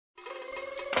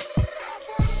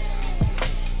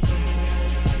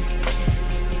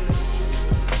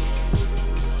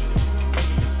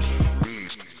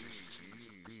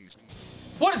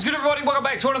is good, everybody? Welcome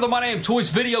back to another My Name Toys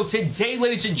video. Today,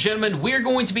 ladies and gentlemen, we're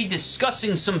going to be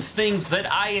discussing some things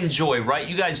that I enjoy, right?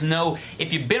 You guys know,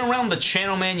 if you've been around the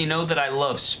channel, man, you know that I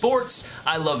love sports,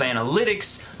 I love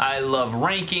analytics, I love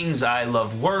rankings, I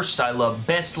love worst, I love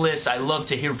best lists, I love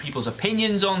to hear people's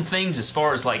opinions on things as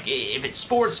far as, like, if it's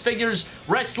sports, figures,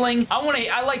 wrestling.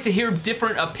 I like to hear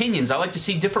different opinions. I like to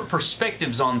see different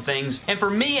perspectives on things. And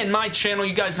for me and my channel,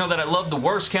 you guys know that I love the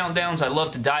worst countdowns. I love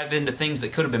to dive into things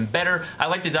that could have been better. I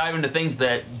like to dive into things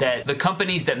that the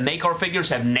companies that make our figures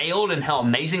have nailed and how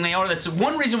amazing they are. That's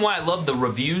one reason why I love the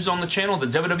reviews on the channel, the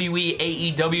WWE,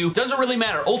 AEW. Doesn't really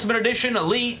matter. Ultimate Edition,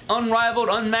 Elite, Unrivaled,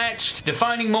 Unmatched,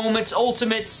 Defining Moments,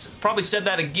 Ultimates. Probably said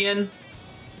that again.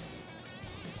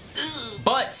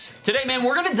 But today, man,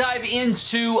 we're going to dive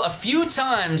into a few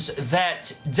times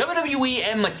that WWE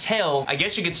and Mattel, I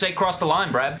guess you could say cross the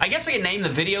line, Brad. I guess I could name the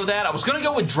video that. I was going to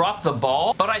go with drop the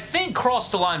ball, but I think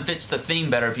cross the line fits the theme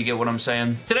better, if you get what I'm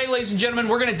saying. Today, ladies and gentlemen,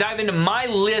 we're going to dive into my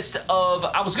list of,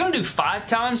 I was going to do 5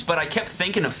 times, but I kept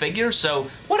thinking of figures, so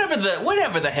whatever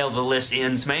the hell the list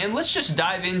ends, man, let's just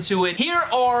dive into it. Here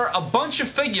are a bunch of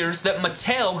figures that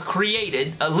Mattel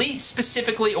created, Elite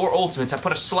specifically or Ultimates. I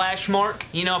put a slash mark,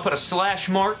 you know, I put a slash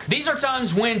mark. These are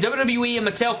times when WWE and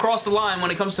Mattel cross the line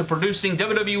when it comes to producing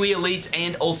WWE Elites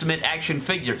and Ultimate action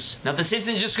figures. Now, this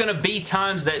isn't just going to be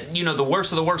times that, you know, the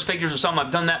worst of the worst figures or something.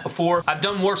 I've done that before. I've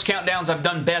done worst countdowns. I've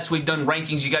done best. We've done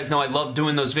rankings. You guys know I love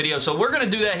doing those videos, so we're going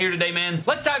to do that here today, man.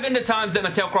 Let's dive into times that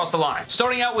Mattel crossed the line.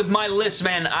 Starting out with my list,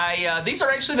 man, these are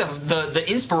actually the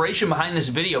inspiration behind this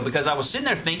video because I was sitting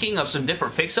there thinking of some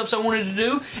different fix-ups I wanted to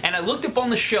do, and I looked up on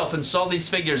the shelf and saw these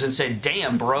figures and said,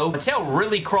 damn, bro, Mattel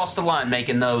really crossed the line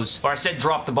making those. Or I said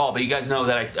drop the ball, but you guys know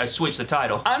that I switched the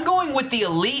title. I'm going with the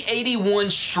Elite 81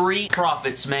 Street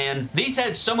Profits, man. These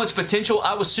had so much potential.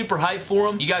 I was super hyped for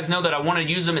them. You guys know that I wanted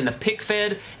to use them in the pick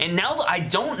fed, and now I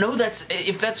don't know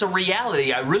if that's a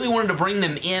reality. I really wanted to bring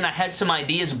them in. I had some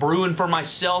ideas brewing for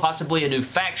myself, possibly a new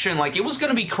faction. Like, it was going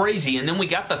to be crazy, and then we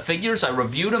got the figures. I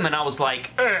reviewed them, and I was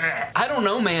like, ugh. I don't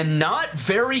know, man. Not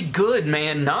very good,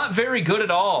 man. Not very good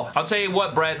at all. I'll tell you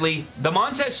what, Bradley. The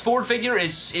Montez Ford figure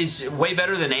is way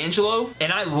better than Angelo,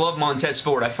 and I love Montez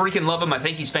Ford. I freaking love him. I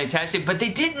think he's fantastic, but they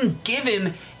didn't give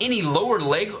him any lower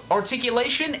leg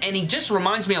articulation, and he just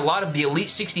reminds me a lot of the Elite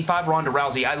 65 Ronda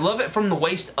Rousey. I love it from the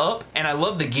waist up, and I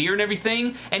love the gear and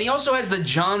everything, and he also has the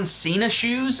John Cena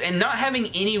shoes, and not having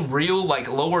any real, like,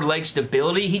 lower leg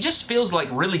stability, he just feels, like,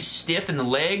 really stiff in the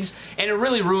legs, and it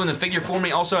really ruined the figure for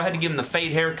me. Also, I had to give him the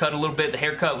fade haircut a little bit. The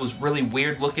haircut was really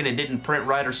weird looking. It didn't print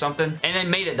right or something, and they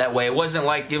made it that way. It wasn't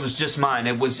like it was just mine.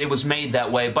 It was made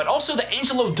that way, but also the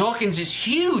Angelo Dawkins is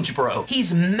huge, bro.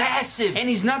 He's massive, and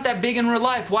he's not that big in real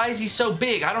life. Why is he so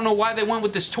big? I don't know why they went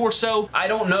with this torso. I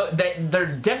don't know. They're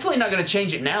definitely not going to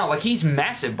change it now. Like, he's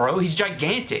massive, bro. He's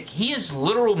gigantic. He is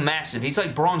literal massive. He's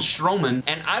like Braun Strowman,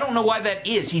 and I don't know why that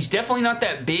is. He's definitely not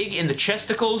that big in the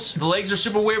chesticles. The legs are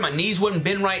super weird. My knees wouldn't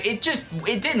bend right. It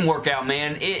didn't work out,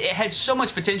 man. It had so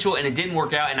much potential, and it didn't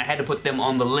work out, and I had to put them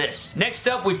on the list. Next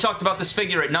up, we've talked about this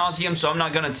figure at nauseum, so I'm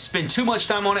not going to spend too much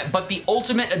time on it, but the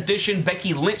Ultimate Edition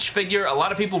Becky Lynch figure, a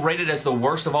lot of people rate it as the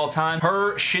worst of all time.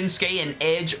 Her, Shinsuke, and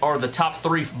Edge are the top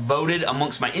 3 voted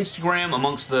amongst my Instagram,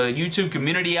 amongst the YouTube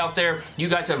community out there. You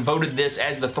guys have voted this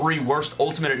as the 3 worst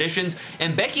Ultimate Editions,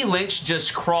 and Becky Lynch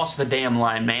just crossed the damn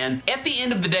line, man. At the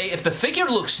end of the day, if the figure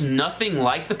looks nothing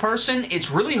like the person,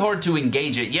 it's really hard to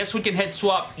engage it. Yes, we can head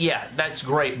swap. Yeah, that's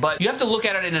great, but you have to look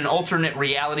at it in an alternate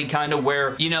reality kind of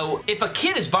where, you know, if a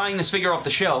kid is buying this figure off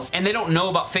the shelf and they don't know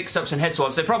about fix-ups and head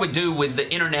swaps, they probably do with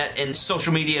the internet and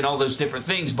social media and all those different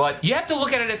things, but you have to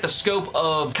look at it at the scope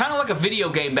of kind of like a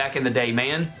video game back in the day,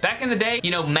 man. Back in the day,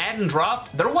 you know, Madden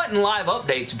dropped. There wasn't live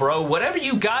updates, bro. Whatever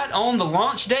you got on the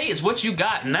launch day is what you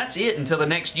got, and that's it until the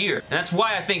next year. And that's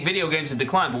why I think video games have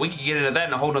declined, but we could get into that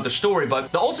in a whole nother story.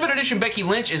 But the Ultimate Edition Becky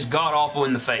Lynch is god-awful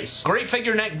in the face. Great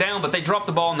figure neck down, but they dropped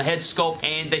the ball in the head sculpt,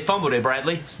 and they fumbled it,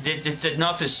 Bradley. It's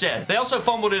enough is said. They also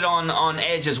fumbled it on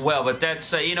Edge as well, but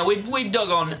that's, you know, we've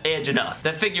dug on Edge enough.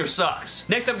 That figure sucks.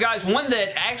 Next up, guys, one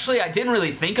that actually I didn't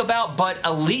really think about, but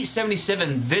Elite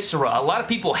 77 Viscera. A lot of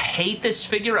people hate this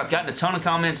figure. I've gotten a ton of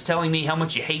comments telling me how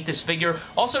much you hate this figure.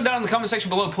 Also, down in the comment section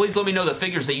below, please let me know the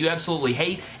figures that you absolutely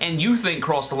hate and you think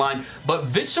cross the line, but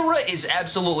Viscera is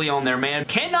absolutely on there, man.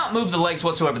 Cannot move the legs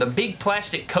whatsoever. The big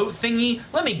plastic coat thingy,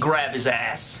 let me grab his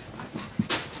ass.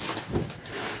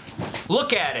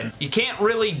 Look at him. You can't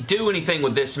really do anything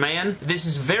with this, man. This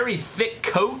is very thick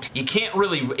coat. You can't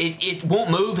really, it won't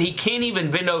move. He can't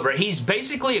even bend over. He's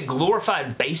basically a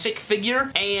glorified basic figure,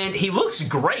 and he looks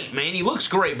great, man. He looks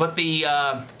great, but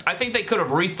I think they could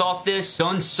have rethought this,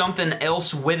 done something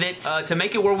else with it to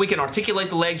make it where we can articulate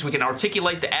the legs, we can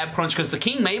articulate the ab crunch, because the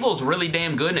King Mabel is really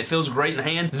damn good and it feels great in the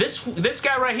hand. This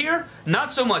guy right here, not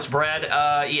so much, Brad.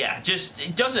 Yeah, just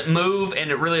it doesn't move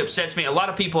and it really upsets me. A lot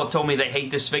of people have told me they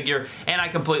hate this figure, and I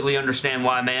completely understand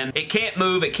why, man. It can't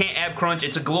move, it can't ab crunch,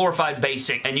 it's a glorified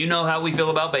basic, and you know how we feel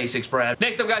about basics, Brad.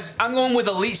 Next up, guys, I'm going with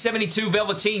Elite 72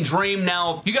 Velveteen Dream.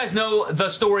 Now, you guys know the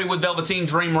story with Velveteen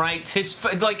Dream, right? His,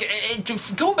 like,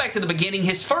 going back to the beginning,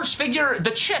 his first figure, the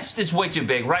chest is way too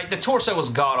big, right? The torso was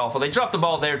god-awful. They dropped the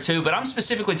ball there too, but I'm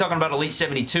specifically talking about Elite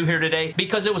 72 here today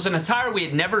because it was an attire we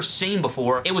had never seen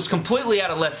before. It was completely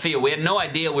out of left field. We had no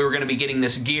idea we were going to be getting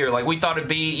this gear. Like, we thought it'd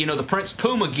be, you know, the Prince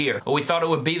Puma gear, or we thought it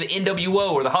would be the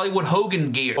NWO or the Hollywood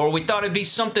Hogan gear, or we thought it'd be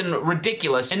something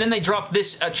ridiculous, and then they dropped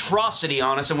this atrocity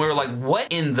on us, and we were like, what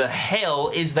in the hell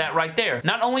is that right there?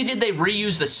 Not only did they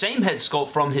reuse the same head sculpt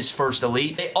from his first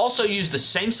Elite, they also used the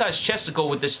same size chesticle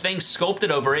with this thing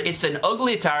sculpted over it. It's an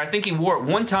ugly attire. I think he wore it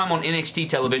one time on NXT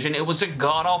television. It was a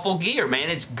god-awful gear, man.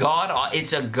 It's a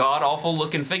god-awful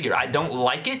looking figure. I don't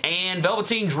like it, and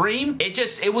Velveteen Dream,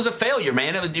 it was a failure,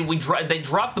 man. They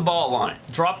dropped the ball on it.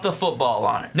 Dropped the football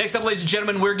on it. Next up, ladies and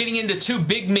gentlemen, we're getting into two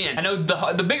big men. I know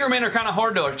the bigger men are kind of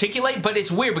hard to articulate, but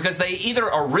it's weird because they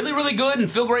either are really, really good and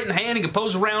feel great in the hand and can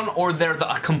pose around, or they're the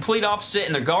complete opposite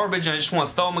and they're garbage and I just want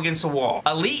to throw them against the wall.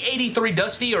 Elite 83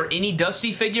 Dusty, or any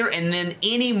Dusty figure, and then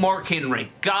any Mark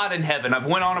Henry. God in heaven. I've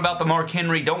went on about the Mark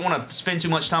Henry. Don't want to spend too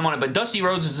much time on it, but Dusty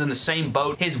Rhodes is in the same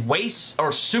boat. His waists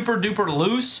are super duper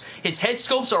loose. His head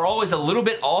sculpts are always a little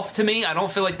bit off to me. I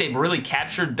don't feel like they've really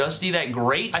captured Dusty that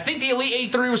great. I think the Elite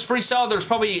 83 was pretty solid. There's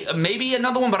probably maybe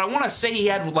another one, but I want to say he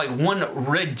had like one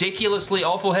ridiculously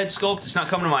awful head sculpt. It's not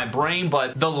coming to my brain,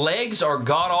 but the legs are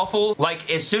god-awful. Like,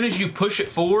 as soon as you push it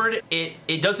forward,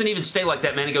 it doesn't even stay like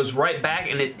that, man. It goes right back,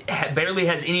 and it barely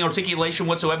has any articulation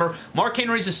whatsoever. Mark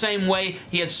Henry's the same way.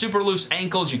 He had super loose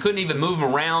ankles. You couldn't even move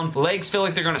him around. Legs feel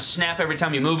like they're going to snap every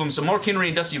time you move them. So Mark Henry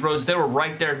and Dusty Rhodes, they were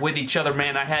right there with each other,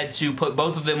 man. I had to put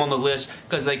both of them on the list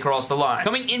because they crossed the line.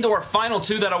 Coming into our final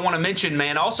two that I want to mention,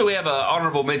 man. Also, we have an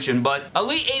honorable mention, but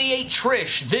Elite 88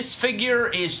 Trish. This figure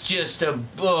is just a,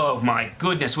 oh my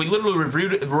goodness. We literally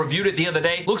reviewed it the other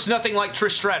day. Looks nothing like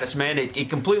Trish Stratus, man. It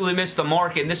completely missed the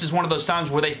mark, and this is one of those times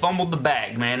where they fumbled the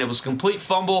bag, man. It was a complete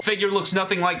fumble. Figure looks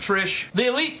nothing like Trish. The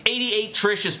Elite 88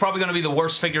 Trish is probably going to be the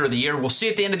worst figure of the year. We'll see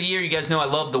at the end of the year. You guys know I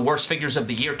love the worst figures of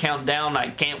the year countdown. I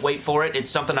can't wait for it.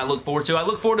 It's something I look forward to. I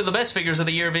look forward to the best figures of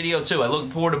the year video, too. I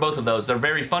look forward to both of those. They're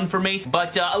very fun for me.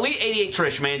 But Elite 88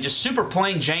 Trish, man, just super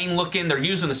plain Jane looking. They're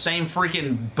using the same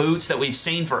freaking boots that we've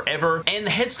seen forever. And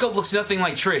the head sculpt looks nothing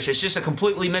like Trish. It's just a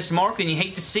completely missed mark, and you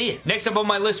hate to see it. Next up on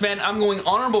my list, man, I'm going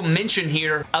honorable mention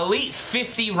here. Elite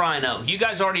 50 Rhino. You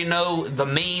guys already know the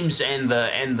memes and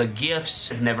the gifs.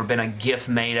 There's never been a gif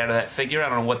made out of that figure. I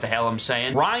don't know what the hell I'm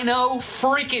saying. Rhino,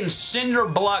 freaking cinder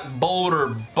block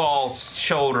boulder ball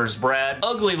shoulders, Brad.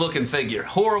 Ugly looking figure.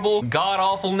 Horrible.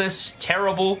 God-awfulness.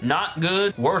 Terrible. Not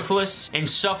good. Worthless.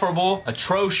 Insufferable.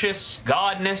 Atrocious.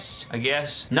 Godness, I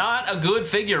guess. Not a good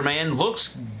figure, man.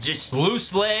 Looks just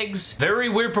loose legs. Very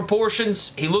weird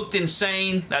proportions. He looked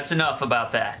insane. That's enough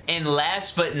about that. And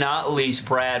last but not least,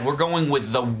 Brad, we're going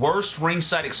with the worst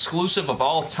ringside exclusive of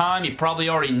all time. You probably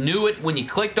already knew it when you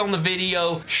clicked on the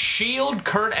video. Shield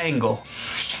Kurt Angle.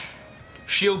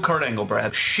 Shield Kurt Angle,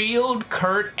 Brad. Shield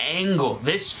Kurt Angle.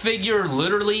 This figure,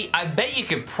 literally, I bet you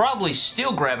could probably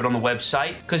still grab it on the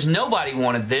website because nobody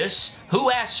wanted this. Who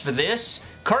asked for this?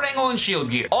 Kurt Angle and Shield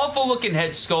gear. Awful looking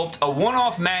head sculpt. A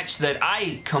one-off match that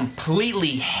I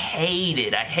completely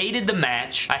hated. I hated the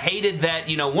match. I hated that,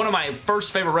 you know, one of my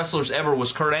first favorite wrestlers ever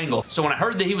was Kurt Angle. So when I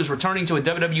heard that he was returning to a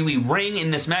WWE ring in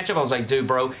this matchup, I was like, dude,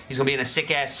 bro, he's going to be in a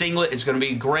sick-ass singlet. It's going to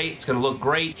be great. It's going to look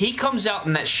great. He comes out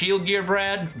in that Shield gear,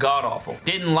 Brad. God-awful.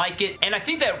 Didn't like it. And I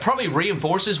think that probably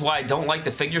reinforces why I don't like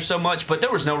the figure so much, but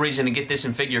there was no reason to get this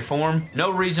in figure form.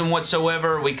 No reason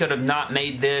whatsoever. We could have not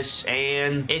made this,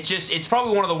 and it's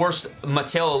probably one of the worst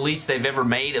Mattel Elites they've ever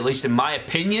made, at least in my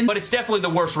opinion, but it's definitely the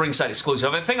worst ringside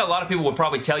exclusive. I think a lot of people would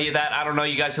probably tell you that. I don't know.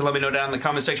 You guys can let me know down in the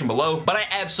comment section below, but I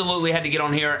absolutely had to get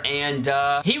on here, and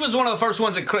he was one of the first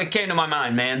ones that came to my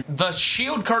mind, man. The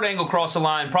Shield Kurt Angle crossed the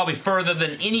line probably further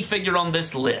than any figure on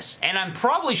this list, and I'm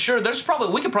probably sure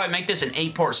we could probably make this an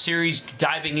 8-part series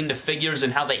diving into figures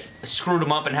and how they screwed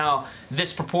them up and how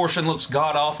this proportion looks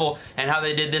god-awful and how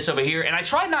they did this over here, and I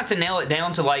tried not to nail it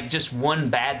down to like just one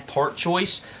bad part choice,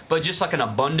 choice, but just like an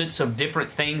abundance of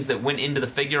different things that went into the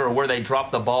figure, or where they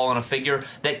dropped the ball on a figure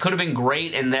that could have been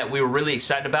great and that we were really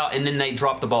excited about, and then they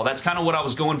dropped the ball. That's kind of what I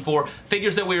was going for.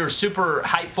 Figures that we were super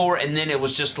hyped for, and then it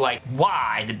was just like,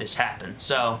 why did this happen?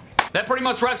 So that pretty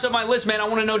much wraps up my list, man. I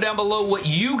want to know down below what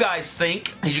you guys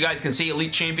think. As you guys can see,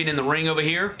 Elite Champion in the ring over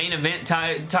here. Main event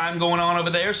time going on over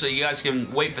there, so you guys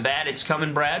can wait for that. It's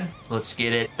coming, Brad. Let's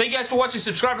get it. Thank you guys for watching.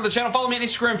 Subscribe to the channel. Follow me on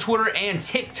Instagram, Twitter, and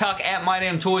TikTok at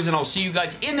MyDamnToys, and I'll see you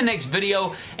guys in the next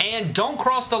video. And don't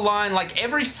cross the line like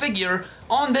every figure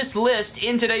on this list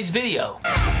in today's video.